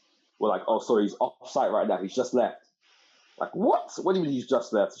 We're like, oh, sorry, he's off site right now. He's just left. Like, what? What do you mean he's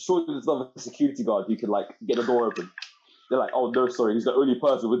just left? Surely there's another security guard who can, like, get the door open. They're like, oh, no, sorry, he's the only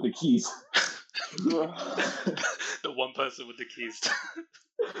person with the keys. The one person with the keys.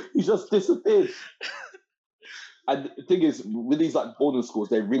 He just disappeared. And the thing is, with these, like, boarding schools,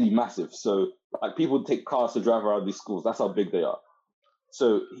 they're really massive. So, like, people take cars to drive around these schools. That's how big they are.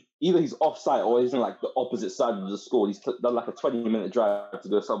 So, either he's off-site or he's in, like, the opposite side of the school. He's done, like, a 20-minute drive to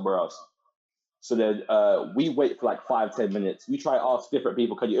go somewhere else. So then we wait for, like, 5-10 minutes. We try to ask different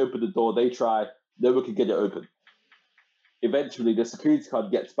people, can you open the door? They try. No one can get it open. Eventually, the security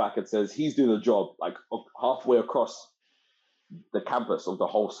guard gets back and says he's doing a job, like, halfway across the campus of the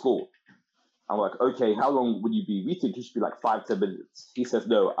whole school. I'm like, okay, how long would you be? We think he should be like 5-10 minutes. He says,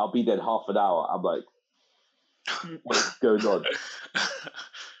 no, I'll be there in half an hour. I'm like, what's going on?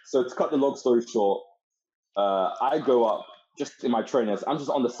 So to cut the long story short, I go up just in my trainers. I'm just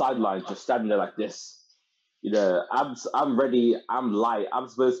on the sideline, just standing there like this. You know, I'm ready. I'm light. I'm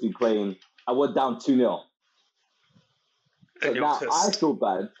supposed to be playing. I went down 2-0. So now I feel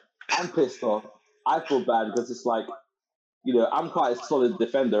bad. I'm pissed off. I feel bad because it's like, you know, I'm quite a solid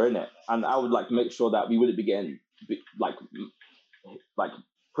defender, innit? And I would, like, make sure that we wouldn't be getting, like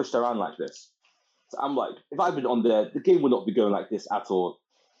pushed around like this. So I'm like, if I'd been on there, the game would not be going like this at all.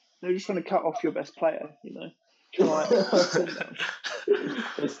 They're just trying to cut off your best player, you know?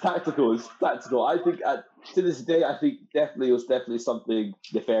 It's tactical. It's tactical. I think, to this day, I think it was definitely something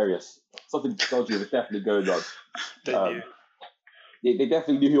nefarious. Something dodgy was definitely going on. They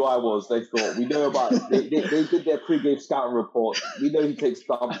definitely knew who I was. They thought, we know about it. They did their pre-game scouting report. We know he takes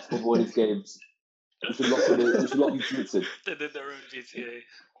dumps before his games. We should lock his boots in. They did their own GTA.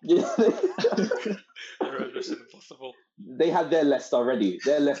 Yeah. Their own Mission Impossible. They had their Leicester ready.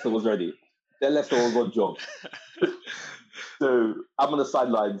 Their Leicester was ready. Their Leicester was on job. So I'm on the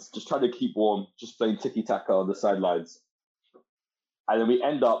sidelines, just trying to keep warm, just playing tiki-taka on the sidelines. And then we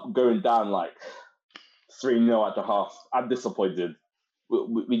end up going down like 3-0 at the half. I'm disappointed.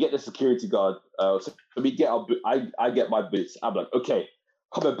 We get the security guard. So we get I get my boots. I'm like, okay,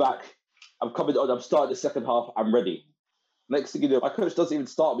 coming back. I'm coming on. I'm starting the second half. I'm ready. Next thing you know, my coach doesn't even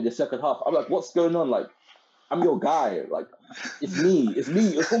start me the second half. I'm like, what's going on? Like, I'm your guy. Like, it's me. It's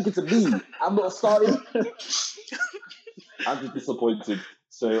me. You're talking to me. I'm not starting. I'm just disappointed.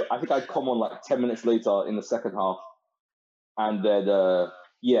 So I think I come on like 10 minutes later in the second half. And then,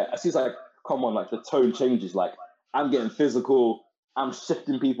 as soon as I come on, like, the tone changes. Like, I'm getting physical. I'm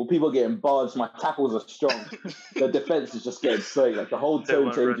shifting people. People are getting barged. My tackles are strong. The defense is just getting straight. Like, the whole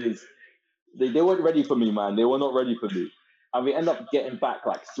tone changes. They weren't ready for me, man. They were not ready for me. And we end up getting back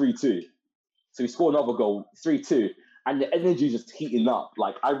like 3-2. So we score another goal, 3-2, and the energy is just heating up.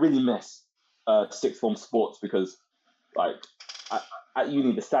 Like, I really miss sixth form sports because, like, at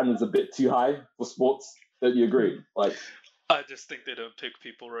uni, the standard's a bit too high for sports. Don't you agree? Like, I just think they don't pick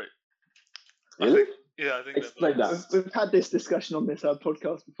people right. Really? I think Explain that. We've had this discussion on this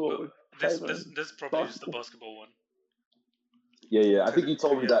podcast before. Well, this is probably just the basketball one. Yeah. I think you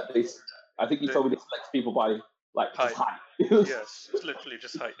told me that they select people by like height. Yes, it's literally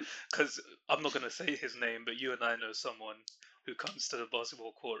just height. Because I'm not gonna say his name, but you and I know someone who comes to the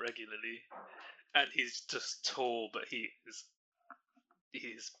basketball court regularly, and he's just tall, but he's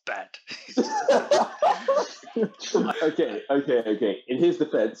bad. He's just Okay. In his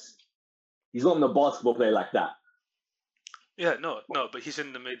defense, he's not a basketball player like that. Yeah, no, but he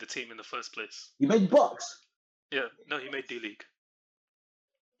shouldn't have made the team in the first place. He made Bucks. Yeah, no, he made D-League.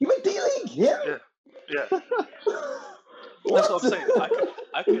 You made D-League? Yeah. That's what I'm saying.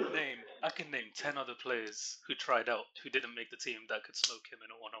 I could name 10 other players who tried out who didn't make the team that could smoke him in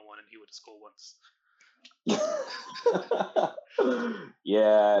a 1-on-1 and he would have scored once.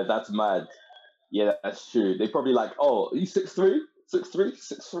 Yeah, that's mad. Yeah, that's true. They probably like, oh, are you 6'3"? 6'3"?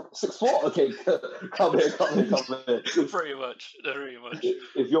 6'4"? Okay, come here. Pretty much.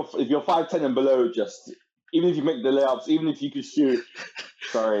 If you're 5'10" and below, just even if you make the layups, even if you can shoot,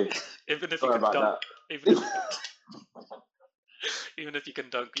 sorry. Even if sorry you can about dunk, that. even if you can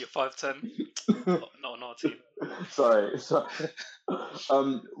dunk, you're 5'10". Not on our team. Sorry.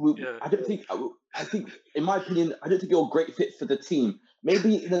 I think, in my opinion, I don't think you're a great fit for the team.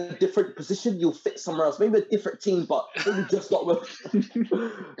 Maybe in a different position, you'll fit somewhere else. Maybe a different team, but maybe just not with.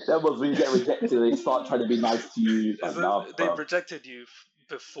 That was when you get rejected. They start trying to be nice to you. They rejected you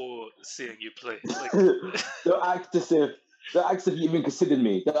before seeing you play. Like... They'll act as if you even considered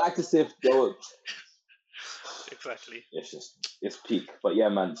me. They'll act as if they were. Exactly. It's peak. But yeah,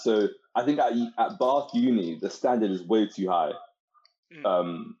 man. So I think at Bath Uni, the standard is way too high.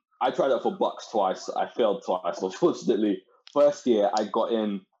 I tried out for Bucks twice. I failed twice, unfortunately. First year, I got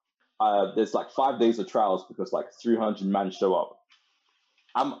in. There's like 5 days of trials because like 300 man show up.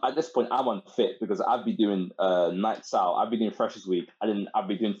 At this point, I'm unfit because I've been doing nights out. I've been doing Freshers Week. I've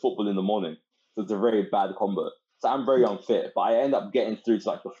been doing football in the morning. So it's a very bad combo. So I'm very unfit. But I end up getting through to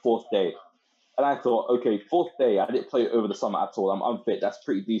like the 4th day. And I thought, okay, 4th day, I didn't play over the summer at all. I'm unfit. That's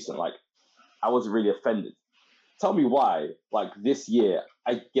pretty decent. Like, I wasn't really offended. Tell me why, like this year,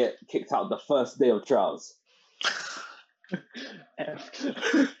 I get kicked out the first day of trials.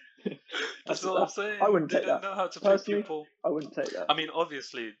 That's what I'm saying. I wouldn't take that. They don't know how to pick people. I wouldn't take that. I mean,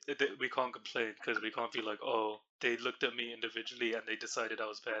 obviously, we can't complain because we can't be like, oh, they looked at me individually and they decided I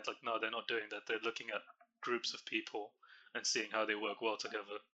was bad. Like, no, they're not doing that. They're looking at groups of people and seeing how they work well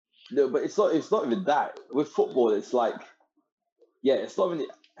together. No, but it's not even that. With football, it's like, it's not even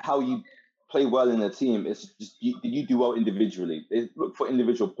how you play well in a team. It's just you do well individually. They look for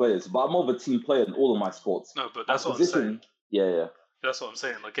individual players. But I'm more of a team player in all of my sports. No, but that's what I'm saying. Yeah. That's what I'm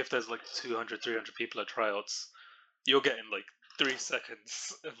saying. Like, if there's like 200, 300 people at tryouts, you're getting like 3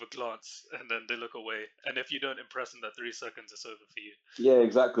 seconds of a glance, and then they look away. And if you don't impress in that 3 seconds, it's over for you. Yeah,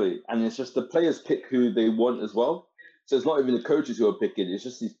 exactly. And it's just the players pick who they want as well. So it's not even the coaches who are picking. It's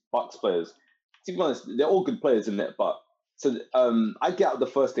just these Bucks players. To be honest, they're all good players in it. But so I get out the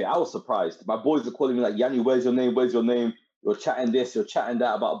first day. I was surprised. My boys are calling me like, Yanni, where's your name? Where's your name? You're chatting this. You're chatting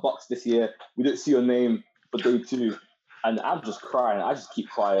that about Bucks this year. We didn't see your name for day 2. And I'm just crying. I just keep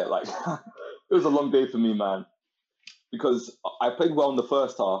quiet. Like, it was a long day for me, man. Because I played well in the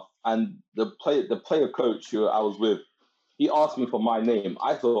first half. And the player coach who I was with, he asked me for my name.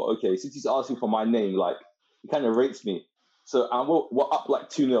 I thought, okay, since he's asking for my name, like, he kind of rates me. So we're up like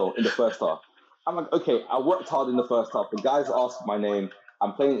 2-0 in the first half. I'm like, okay, I worked hard in the first half. The guys asked my name.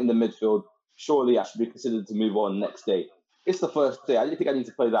 I'm playing in the midfield. Surely I should be considered to move on next day. It's the first day. I didn't think I need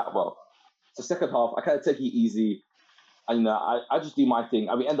to play that well. So second half, I kind of take it easy. And I just do my thing.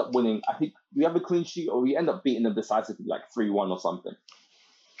 And we end up winning. I think we have a clean sheet or we end up beating them decisively, like 3-1 or something.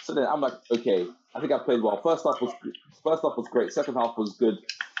 So then I'm like, okay, I think I played well. First half was great. Second half was good.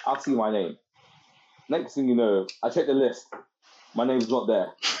 I'll see my name. Next thing you know, I check the list. My name's not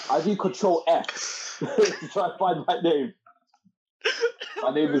there. I do Control F to try and find my name.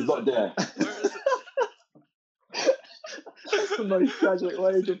 My name is not there. That's the most tragic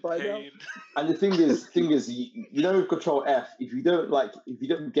way to find out. And the thing is, you know, with Control F, if you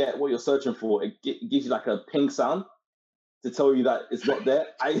don't get what you're searching for, it gives you like a ping sound to tell you that it's not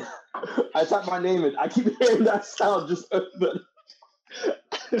there. I type my name in. I keep hearing that sound just open.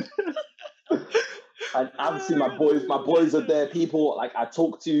 And obviously my boys are there. People like I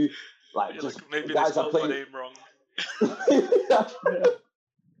talk to, like just maybe guys they are playing. My name wrong.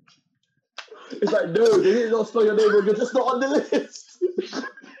 It's like, no, they did not spell your name. You're just not on the list.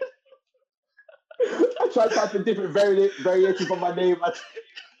 I tried to type in different variations of my name. I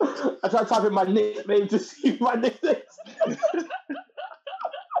tried to type in my nickname to see if my nickname.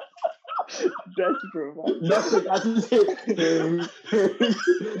 Desperate, man. Nothing. I just hit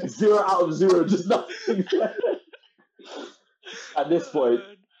 0 out of 0. Just nothing. At this point,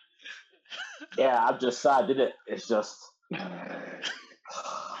 yeah, I'm just sad, isn't it? It's just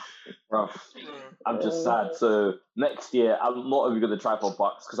rough. I'm just sad. So next year, I'm not even going to try for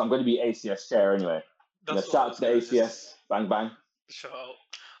Bucks because I'm going to be ACS chair anyway. Shout out to the ACS. Bang bang. Shout out.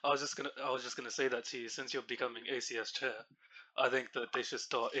 I was just gonna say that to you. Since you're becoming ACS chair, I think that they should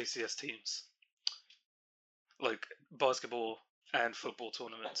start ACS teams, like basketball and football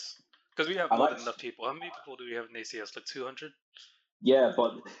tournaments, because we have more than enough people. How many people do we have in ACS? Like 200. Yeah,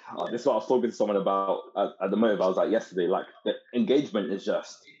 but this is what I was talking to someone about at the moment. I was like yesterday, like the engagement is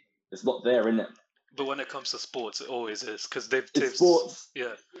just, it's not there, isn't it? But when it comes to sports, it always is, because sports.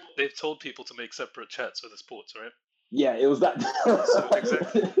 Yeah, they've told people to make separate chats for the sports, right? Yeah, it was that. So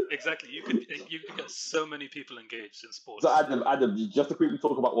exactly. You could get so many people engaged in sports. So Adam, just to quickly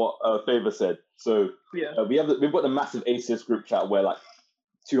talk about what Favor said. So yeah, we've got a massive ACS group chat where like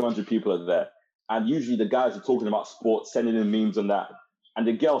 200 people are there, and usually the guys are talking about sports, sending in memes and that, and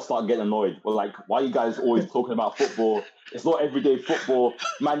the girls start getting annoyed. We're like, why are you guys always talking about football? It's not everyday football.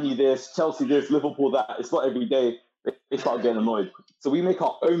 Man U this, Chelsea this, Liverpool that. It's not every day. They start getting annoyed. So we make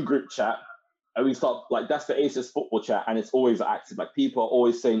our own group chat. And we start, like, that's the ACS football chat, and it's always active. Like, people are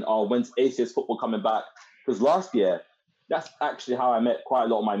always saying, oh, when's ACS football coming back? Because last year, that's actually how I met quite a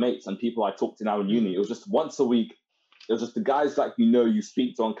lot of my mates and people I talked to now in uni. It was just once a week. It was just the guys, like, you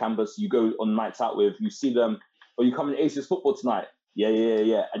speak to on campus, you go on nights out with, you see them, or you come in ACS football tonight.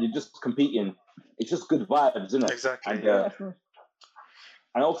 Yeah. And you're just competing. It's just good vibes, isn't it? Exactly. And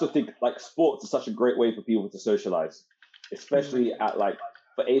I also think, like, sports is such a great way for people to socialize, especially at, like,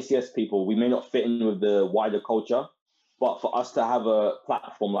 for ACS people, we may not fit in with the wider culture, but for us to have a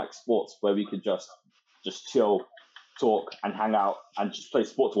platform like sports where we could just chill, talk, and hang out and just play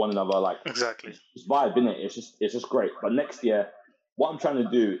sports to one another, like exactly, it's vibe, innit? It's just great. But next year, what I'm trying to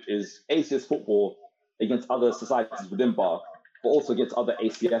do is ACS football against other societies within Bath, but also against other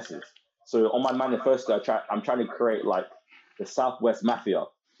ACSs. So on my manifesto, I'm trying to create like the Southwest Mafia,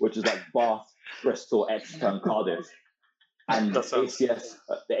 which is like Bath, Bristol, Exeter, and Cardiff. And the ACS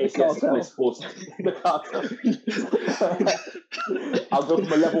play sports. The cartel. I'll go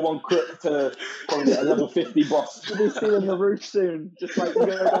from a level 1 crook to probably a level 50 boss. You'll be seeing the roof soon. Just like you go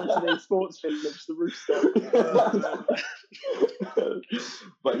down to the sports Phillips, the roof stuff.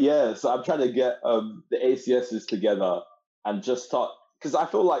 But yeah, so I'm trying to get the ACSs together and just start, because I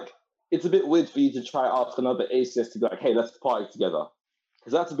feel like it's a bit weird for you to try ask another ACS to be like, hey, let's party together.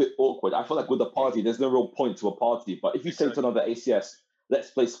 Because that's a bit awkward. I feel like with a party, there's no real point to a party. But if you say to another ACS,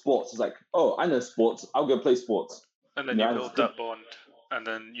 let's play sports, it's like, oh, I know sports. I'll go play sports. And then you build that bond. And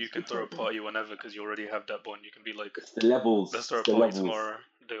then you can throw a party whenever because you already have that bond. You can be like, it's the levels. Let's throw a party tomorrow.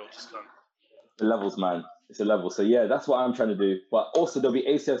 They all just come. The levels, man. It's a level. So yeah, that's what I'm trying to do. But also there'll be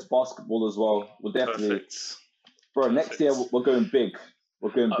ACS basketball as well. We'll definitely... Perfect. Bro, next year we're going big. We're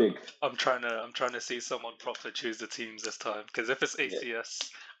going big. I'm trying to see someone properly choose the teams this time, because if it's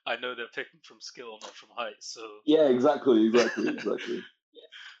ACS, I know they're picking from skill, not from height. So yeah, exactly. But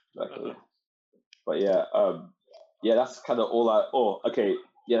yeah, that's kind of all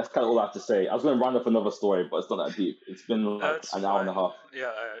that's kind of all I have to say. I was going to round up another story, but it's not that deep. It's been like an hour and a half. Yeah,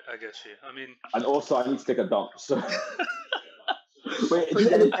 I get you. I mean, and also I need to take a dump. So. Wait, free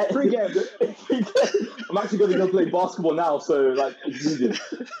game. I'm actually going to go play basketball now, so like it's needed.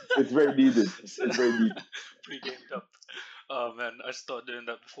 It's very needed. Free game dump. Oh man, I start doing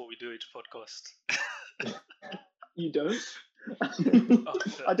that before we do each podcast. You don't?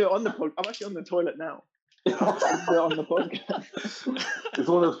 I do it on the podcast. I'm actually on the toilet now. I do it on the podcast. It's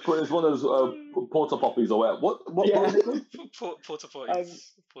one of those porta poppies or what? Yeah. Porta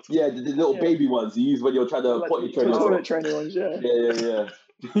potties. Yeah, the little baby ones you use when you're trying to like potty train. Toilet training ones, yeah. Yeah.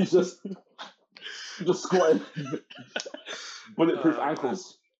 He's just squatting. Bulletproof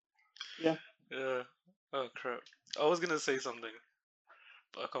ankles. Yeah. Yeah. Oh crap! I was gonna say something,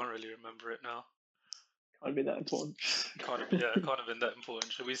 but I can't really remember it now. Can't be that important. Can't have been that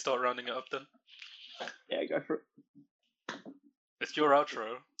important. Should we start rounding it up then? Yeah, go for it. It's your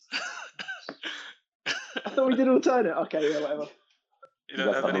outro. I thought we did alternate. Okay, yeah, whatever. You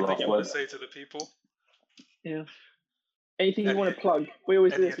don't have anything you want to say to the people? Yeah. Anything you want to plug? We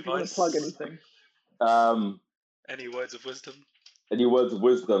always do this. If you want to plug anything. Any words of wisdom? Any words of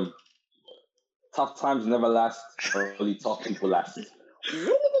wisdom? Tough times never last. Only tough people last.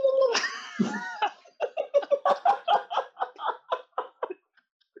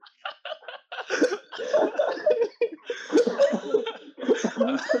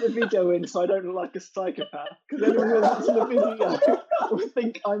 put the video in so I don't look like a psychopath. Because anyone who watching the video will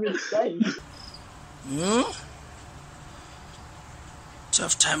think I'm insane.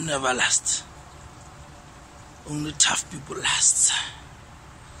 Tough time never lasts. Only tough people last.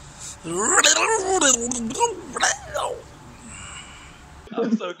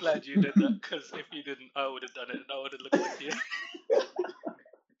 I'm so glad you did that, because if you didn't, I would have done it, and I would have looked like you.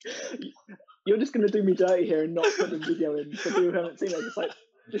 You're just going to do me dirty here and not put the video in for people who haven't seen it. It's like,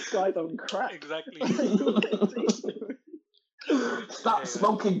 this guy's on crack. Exactly. Stop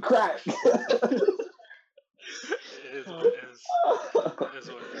smoking crack. It is what it is. It is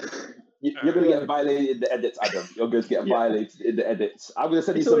what it is. You're going to get violated in the edits, Adam. You're going to get violated in the edits. I'm going to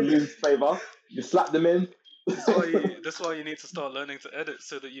send you some news favour. You slap them in. That's why you need to start learning to edit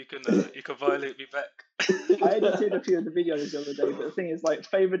so that you can violate me back. I edited a few of the videos the other day, but the thing is, like,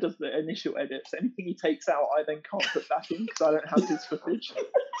 Favour does the initial edits. Anything he takes out, I then can't put back in because I don't have his footage.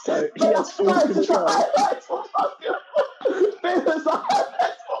 So he has full control. Favour's the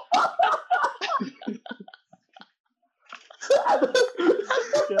highlights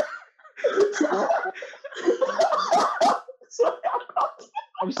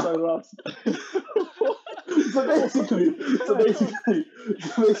I'm so lost. So basically,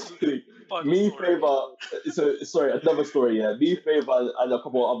 me, Favour. So sorry, another story. Yeah, me, Favour, and a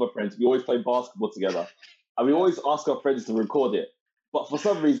couple of other friends. We always play basketball together, and we always ask our friends to record it. But for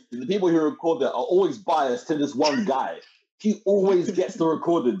some reason, the people who record it are always biased to this one guy. He always gets the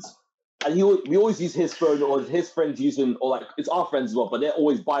recordings, and we always use his phone, or his friends using, or like it's our friends as well. But they're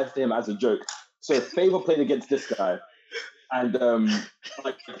always biased to him as a joke. So Favour played against this guy. And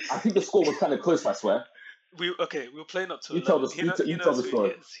like I think the score was kind of close, I swear. We were playing up to 11. Tell the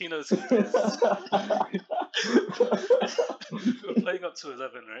story. He knows who it is. We were playing up to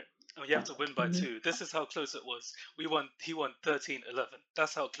 11, right? And you have to win by 2. This is how close it was. He won 13-11.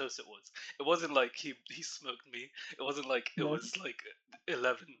 That's how close it was. It wasn't like he smoked me. It wasn't like it was like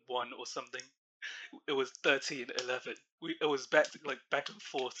 11-1 or something. It was 13-11. It was back and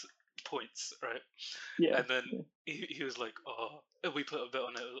forth points, right? Yeah. And then he was like, "Oh," we put a bet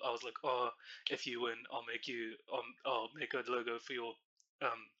on it. I was like, "Oh, if you win, I'll make a logo for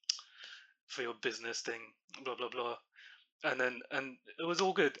your business thing, blah blah blah." And it was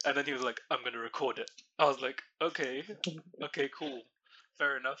all good. And then he was like, "I'm gonna record it." I was like, "Okay, cool,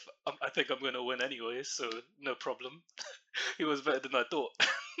 fair enough. I think I'm gonna win anyway, so no problem." He was better than I thought.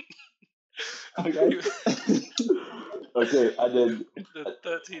 Okay. Okay, and then the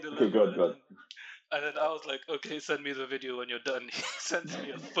 13-11. Okay, go on. And then I was like, "Okay, send me the video when you're done." He sends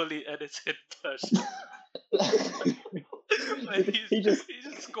me a fully edited version. He's just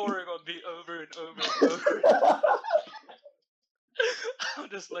scoring on me over and over and over. I'm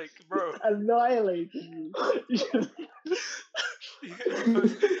just like, bro. Annihilating you.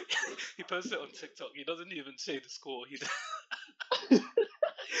 He posted it on TikTok. He doesn't even say the score. He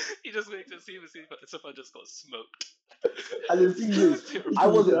just makes it seem as if I just got smoked. And the thing is, I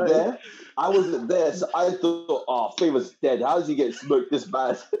wasn't there, so I thought, "Oh, Favour's dead. How does he get smoked this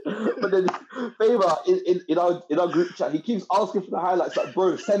bad?" But then Favour in our group chat, he keeps asking for the highlights. Like,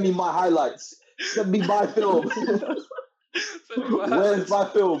 "Bro, send me my highlights. Send me my film. Where's my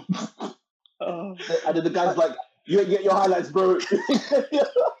film?" And then the guy's like, "You ain't get your highlights, bro."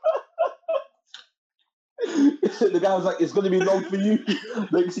 The guy was like, "It's going to be long for you."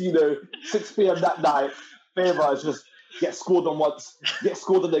 Next thing you know, 6 p.m. that night, Favour just gets scored on once, gets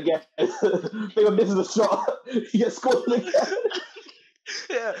scored on again. Favour misses a shot, he gets scored on again.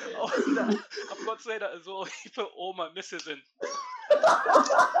 Yeah, I forgot to say that as well. He put all my misses in.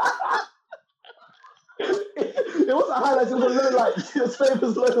 It wasn't highlights, it was low lights. It was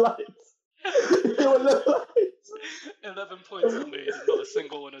Favour's low lights. It was low lights. 11 points I made, and not a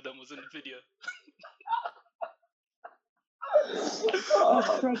single one of them was in the video.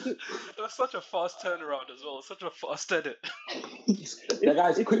 That's such a fast turnaround as well. Such a fast edit. The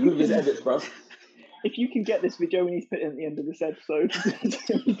guy's quick with his edits, bro. If you can get this video, we need to put it at the end of this episode.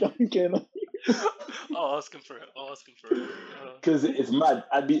 I'll ask him for it. Because it's mad.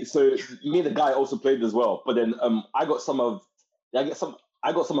 So me and the guy also played as well, but then I got some of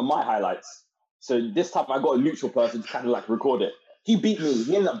my highlights. So this time I got a neutral person to kind of like record it. He beat me.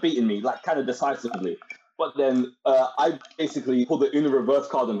 He ended up beating me like kind of decisively. But then I basically pulled the Uno reverse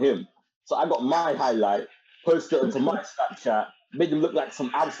card on him. So I got my highlight, posted it onto my Snapchat, made him look like some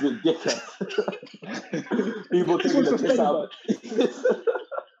absolute dickhead. People taking the piss out.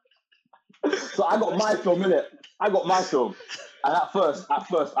 So I got my film, innit? And at first,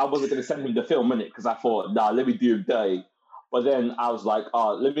 I wasn't going to send him the film, innit? Because I thought, nah, let me do him dirty. But then I was like,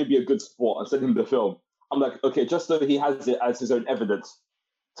 let me be a good sport and send him the film. I'm like, okay, just so he has it as his own evidence.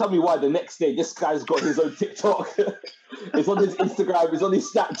 Tell me why the next day this guy's got his own TikTok. It's on his Instagram, it's on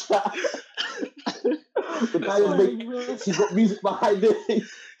his Snapchat. The guy is making, he's got music behind it.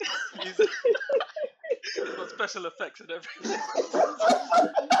 He's got special effects and everything.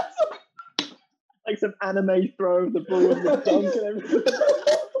 Like some anime throw of the ball and the dunk and everything.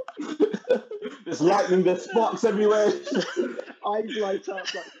 There's lightning, there's sparks everywhere. Eyes light up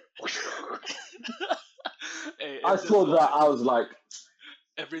like. Hey, I saw that, I was like...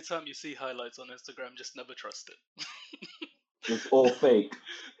 Every time you see highlights on Instagram, just never trust it. It's all fake.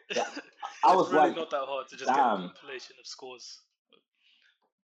 Yeah. I was it's really like, not that hard to just get a compilation of scores.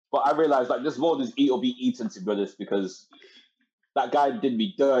 But I realized like this world is eat or be eaten, to be honest, because that guy did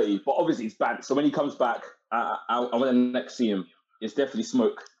me dirty. But obviously he's banned. So when he comes back, I want to next see him. It's definitely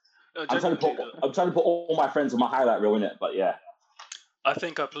smoke. No, I'm trying to put all my friends on my highlight reel in it. But yeah, I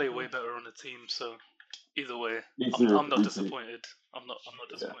think I play way better on the team. So either way, I'm not disappointed. I'm not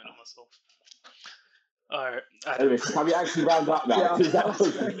disappointed in myself. All right. Anyway, can we actually round up now? Yeah,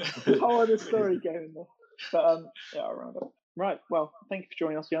 that whole other story going there. But yeah, I'll round up. Right. Well, thank you for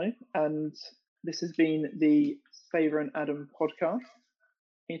joining us, Yanni. And this has been the Favour and Adam podcast.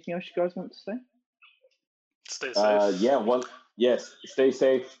 Anything else you guys want to say? Stay safe. Yes. Stay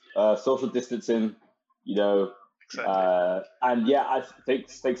safe. Social distancing. You know. Exactly. And yeah,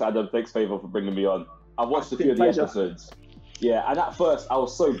 thanks Adam. Thanks Favour for bringing me on. I watched a few of the episodes. Yeah, and at first I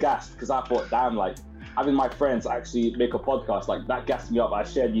was so gassed because I thought, damn, like having my friends actually make a podcast, like that gassed me up. I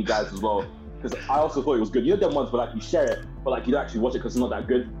shared you guys as well because I also thought it was good. You know them ones where like you share it, but like you don't actually watch it because it's not that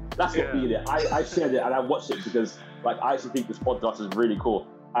good. That's what me did. I shared it and I watched it because like I actually think this podcast is really cool,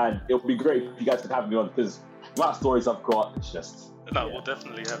 and it would be great if you guys could have me on because the amount of stories I've got, it's just. No, we'll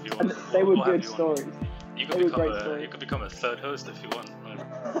definitely have you on. And they were good stories. You could become a third host if you want.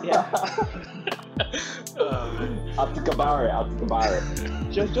 Yeah. I'll think about it.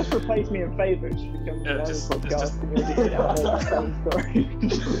 Just replace me in Favour. Podcast.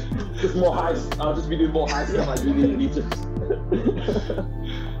 Just more high. I'll just be doing more high stuff. Like you need to.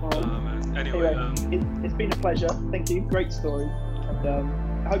 Anyway, it's been a pleasure. Thank you. Great story, and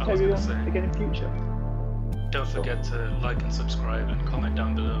I hope to have you on again in future. Don't forget to like and subscribe and comment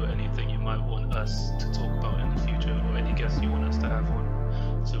down below anything you might want us to talk about in the future or any guests you want us to have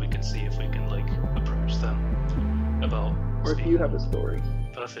on, so we can see if we can like approach them about. Or if you have a story.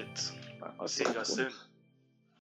 Perfect. I'll see you guys soon.